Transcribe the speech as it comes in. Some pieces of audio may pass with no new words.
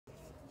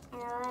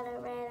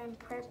yellow, red, and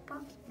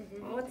purple.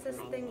 What's this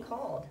thing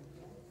called?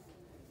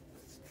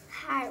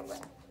 Highway.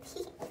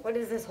 What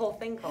is this whole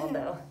thing called,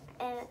 though?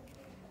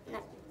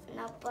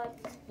 Notebook.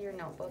 Your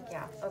notebook,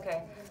 yeah.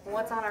 Okay. And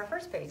what's on our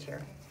first page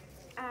here?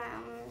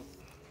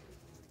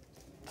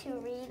 To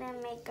read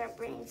and make our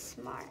brains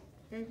smart.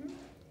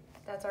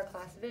 That's our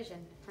class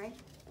vision, right?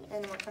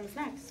 And what comes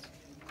next?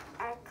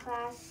 Our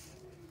class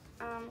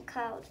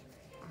code.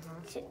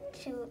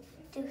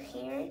 To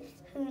hear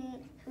who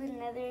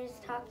another is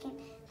talking,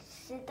 to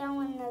sit down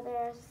when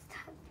another is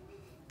talking,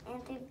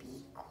 and to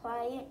be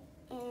quiet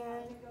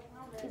and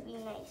to be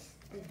nice.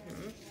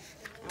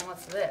 And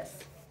what's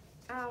this?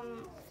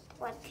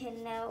 What to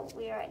know,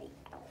 we already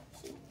know.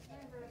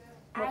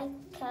 I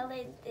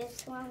colored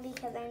this one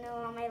because I know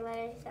all my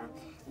letters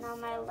and all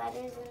my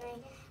letters,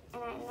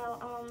 and I know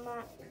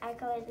I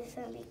colored this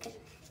one because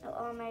I know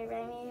all my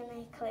rhyming, and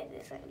I colored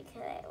this one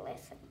because I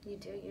listen. You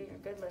do. You're a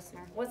good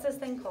listener. What's this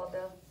thing called,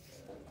 though?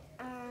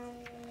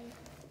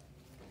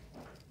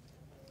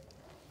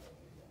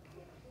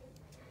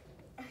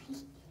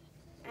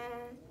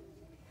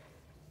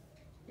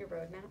 Your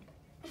road map?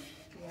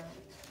 Yeah.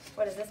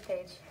 What is this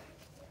page?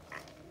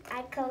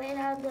 I colored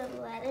all the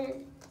letters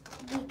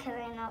because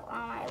I know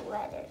all my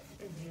letters.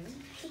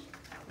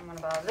 And what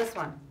about this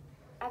one?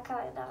 I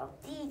colored all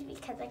these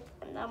because I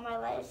know my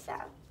letters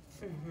sound.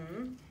 You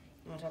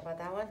want to talk about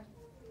that one?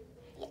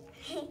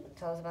 Yeah.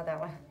 Tell us about that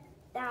one.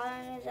 That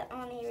one is the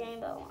only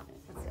rainbow one.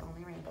 That's the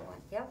only rainbow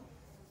one. Yep.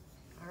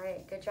 All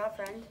right. Good job,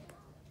 friend.